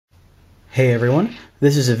Hey everyone,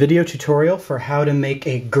 this is a video tutorial for how to make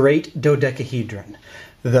a great dodecahedron.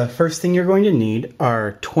 The first thing you're going to need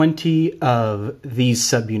are 20 of these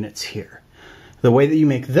subunits here. The way that you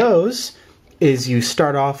make those is you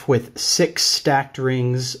start off with 6 stacked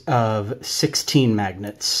rings of 16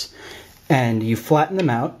 magnets, and you flatten them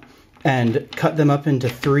out and cut them up into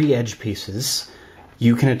 3 edge pieces.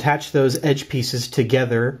 You can attach those edge pieces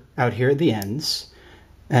together out here at the ends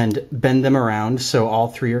and bend them around so all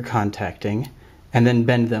 3 are contacting, and then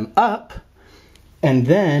bend them up, and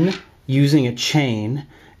then using a chain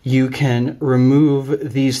you can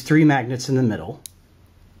remove these 3 magnets in the middle,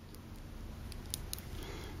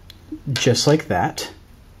 just like that,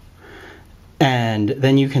 and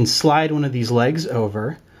then you can slide one of these legs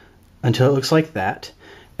over until it looks like that,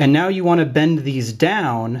 and now you want to bend these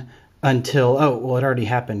down until, oh, well, it already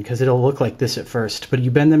happened because it'll look like this at first, but you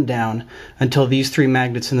bend them down until these 3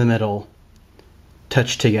 magnets in the middle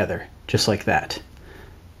touch together, just like that.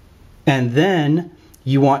 And then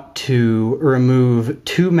you want to remove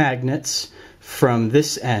 2 magnets from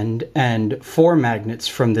this end and 4 magnets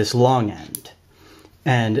from this long end.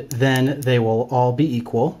 And then they will all be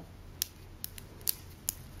equal.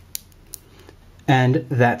 And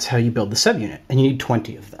that's how you build the subunit. And you need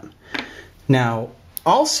 20 of them. Now,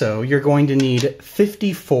 also, you're going to need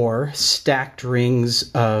 54 stacked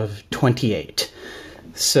rings of 28.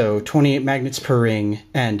 So 28 magnets per ring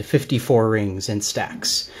and 54 rings in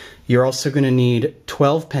stacks. You're also going to need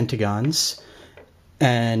 12 pentagons,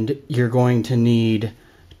 and you're going to need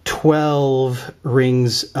 12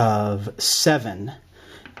 rings of 7,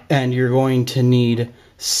 and you're going to need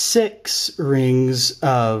 6 rings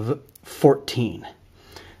of 14.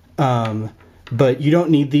 But you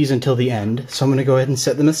don't need these until the end, so I'm going to go ahead and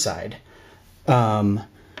set them aside. And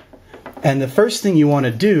the first thing you want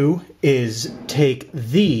to do is take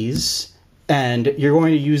these, and you're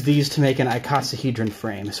going to use these to make an icosahedron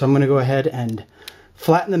frame. So I'm going to go ahead and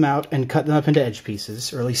flatten them out and cut them up into edge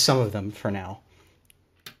pieces, or at least some of them for now.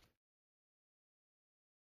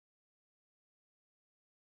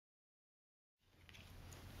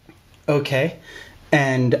 Okay.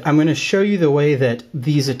 And I'm going to show you the way that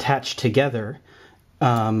these attach together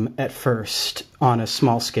at first on a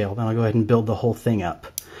small scale. Then I'll go ahead and build the whole thing up.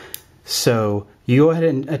 So you go ahead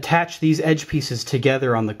and attach these edge pieces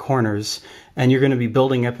together on the corners, and you're going to be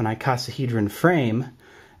building up an icosahedron frame,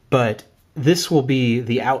 but this will be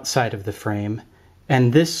the outside of the frame,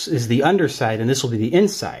 and this is the underside, and this will be the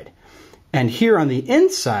inside. And here on the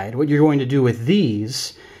inside, what you're going to do with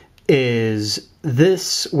these is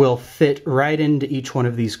this will fit right into each one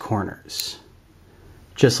of these corners,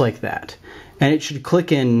 just like that. And it should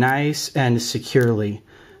click in nice and securely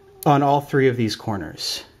on all 3 of these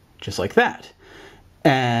corners, just like that.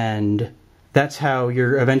 And that's how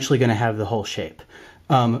you're eventually going to have the whole shape.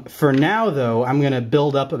 For now, though, I'm going to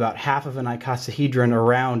build up about half of an icosahedron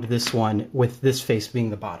around this one, with this face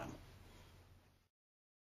being the bottom.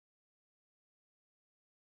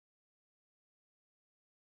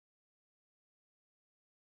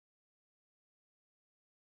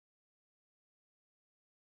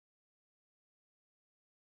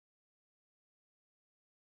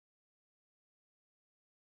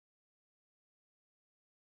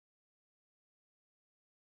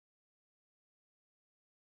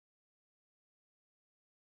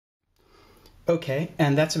 Okay,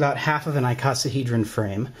 and that's about half of an icosahedron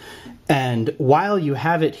frame. And while you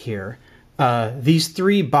have it here, these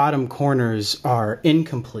 3 bottom corners are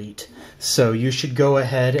incomplete. So you should go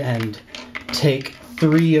ahead and take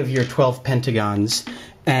 3 of your 12 pentagons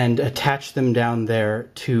and attach them down there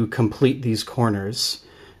to complete these corners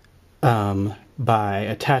by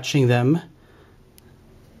attaching them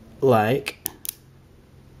like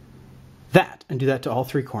that. And do that to all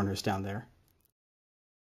 3 corners down there.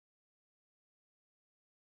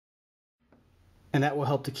 And that will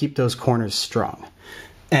help to keep those corners strong.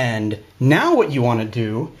 And now what you want to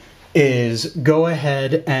do is go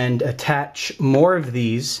ahead and attach more of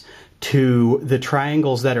these to the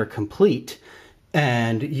triangles that are complete,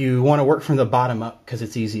 and you want to work from the bottom up because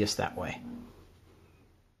it's easiest that way.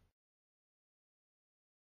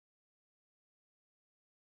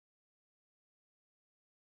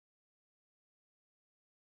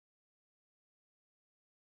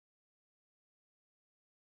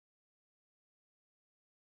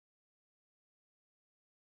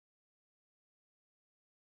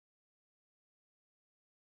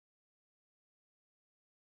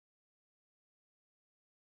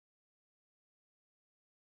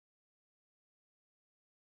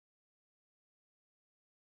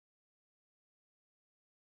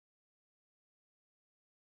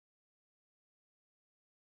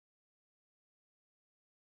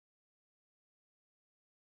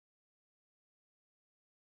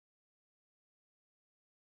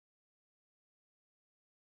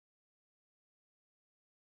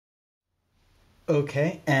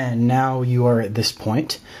 Okay, and now you are at this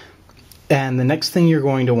point. And the next thing you're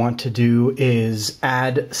going to want to do is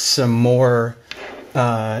add some more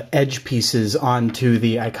edge pieces onto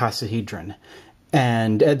the icosahedron.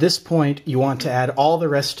 And at this point, you want to add all the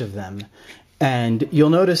rest of them. And you'll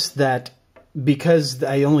notice that because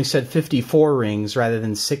I only said 54 rings rather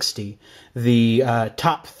than 60, the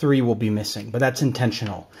top 3 will be missing, but that's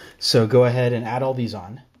intentional. So go ahead and add all these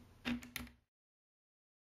on.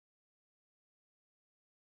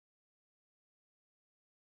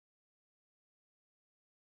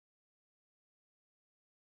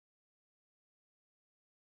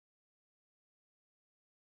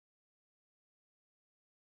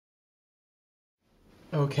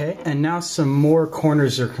 Okay, and now some more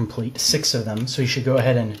corners are complete, 6 of them, so you should go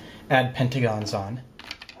ahead and add pentagons on.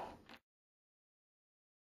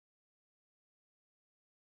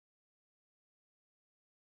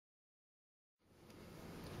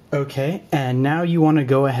 Okay, and now you want to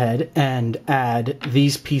go ahead and add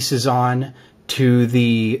these pieces on to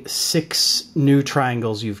the 6 new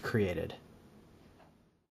triangles you've created.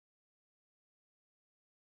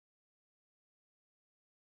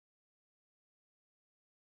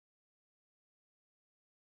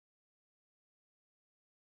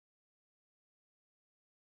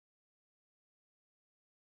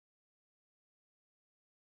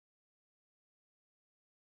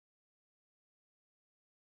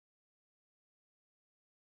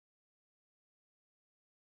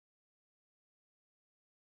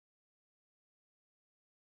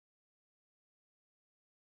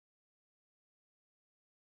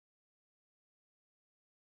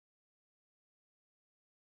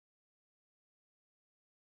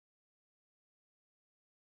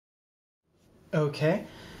 Okay,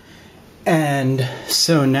 and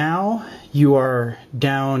so now you are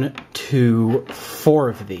down to 4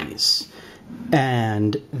 of these.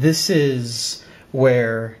 And this is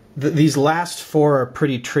where these last 4 are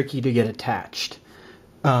pretty tricky to get attached.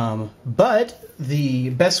 But the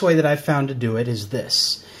best way that I've found to do it is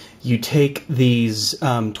this. You take these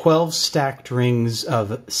 12 stacked rings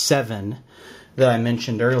of 7 that I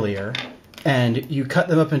mentioned earlier, and you cut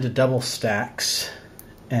them up into double stacks.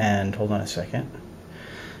 And hold on a second.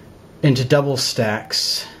 Into double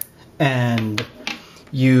stacks, and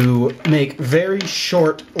you make very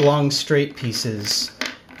short, long, straight pieces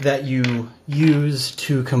that you use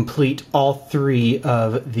to complete all 3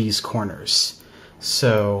 of these corners.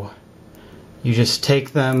 So you just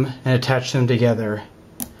take them and attach them together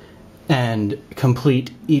and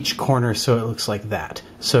complete each corner so it looks like that.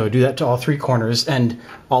 So do that to all 3 corners, and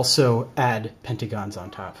also add pentagons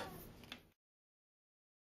on top.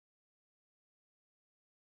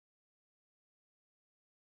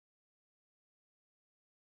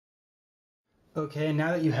 Okay,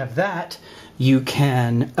 now that you have that, you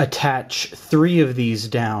can attach 3 of these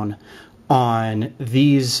down on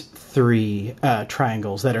these 3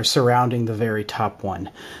 triangles that are surrounding the very top one.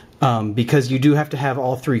 Because you do have to have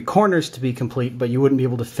all 3 corners to be complete, but you wouldn't be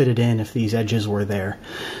able to fit it in if these edges were there.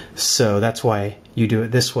 So that's why you do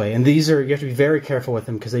it this way. And these are, you have to be very careful with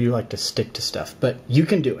them because they do like to stick to stuff, but you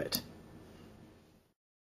can do it.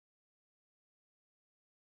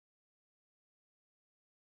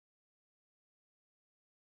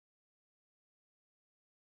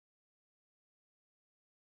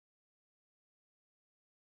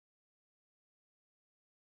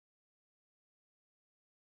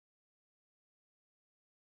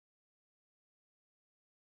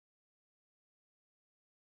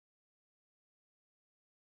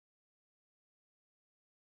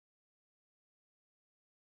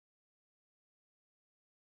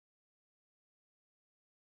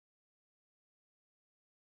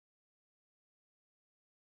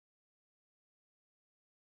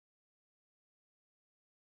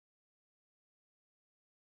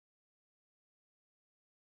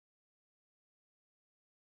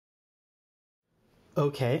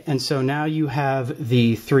 Okay, and so now you have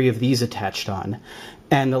the 3 of these attached on.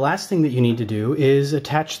 And the last thing that you need to do is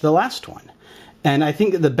attach the last one. And I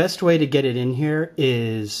think that the best way to get it in here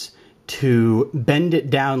is to bend it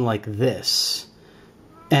down like this,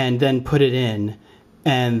 and then put it in,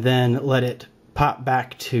 and then let it pop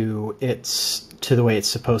back to the way it's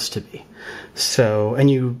supposed to be. So,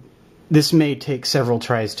 and this may take several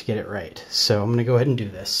tries to get it right. So I'm going to go ahead and do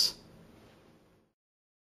this.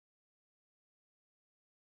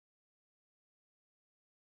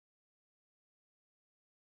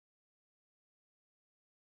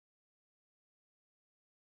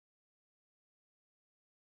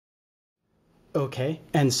 Okay,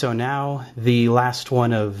 and so now the last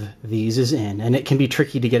one of these is in, and it can be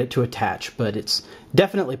tricky to get it to attach, but it's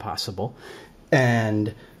definitely possible.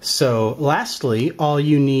 And so lastly, all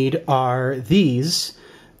you need are these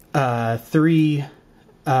three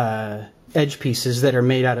edge pieces that are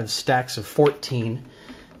made out of stacks of 14.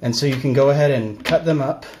 And so you can go ahead and cut them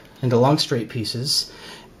up into long straight pieces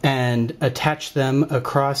and attach them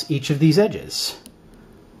across each of these edges.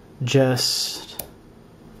 Just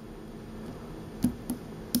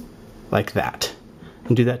like that.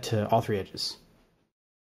 And do that to all three edges.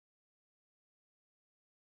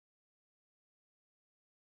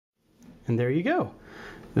 And there you go.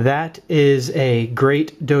 That is a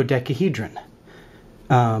great dodecahedron.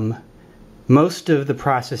 Most of the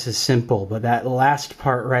process is simple, but that last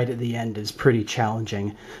part right at the end is pretty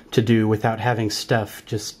challenging to do without having stuff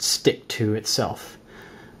just stick to itself.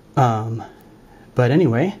 But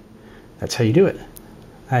anyway, that's how you do it.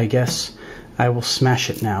 I guess I will smash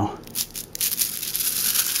it now.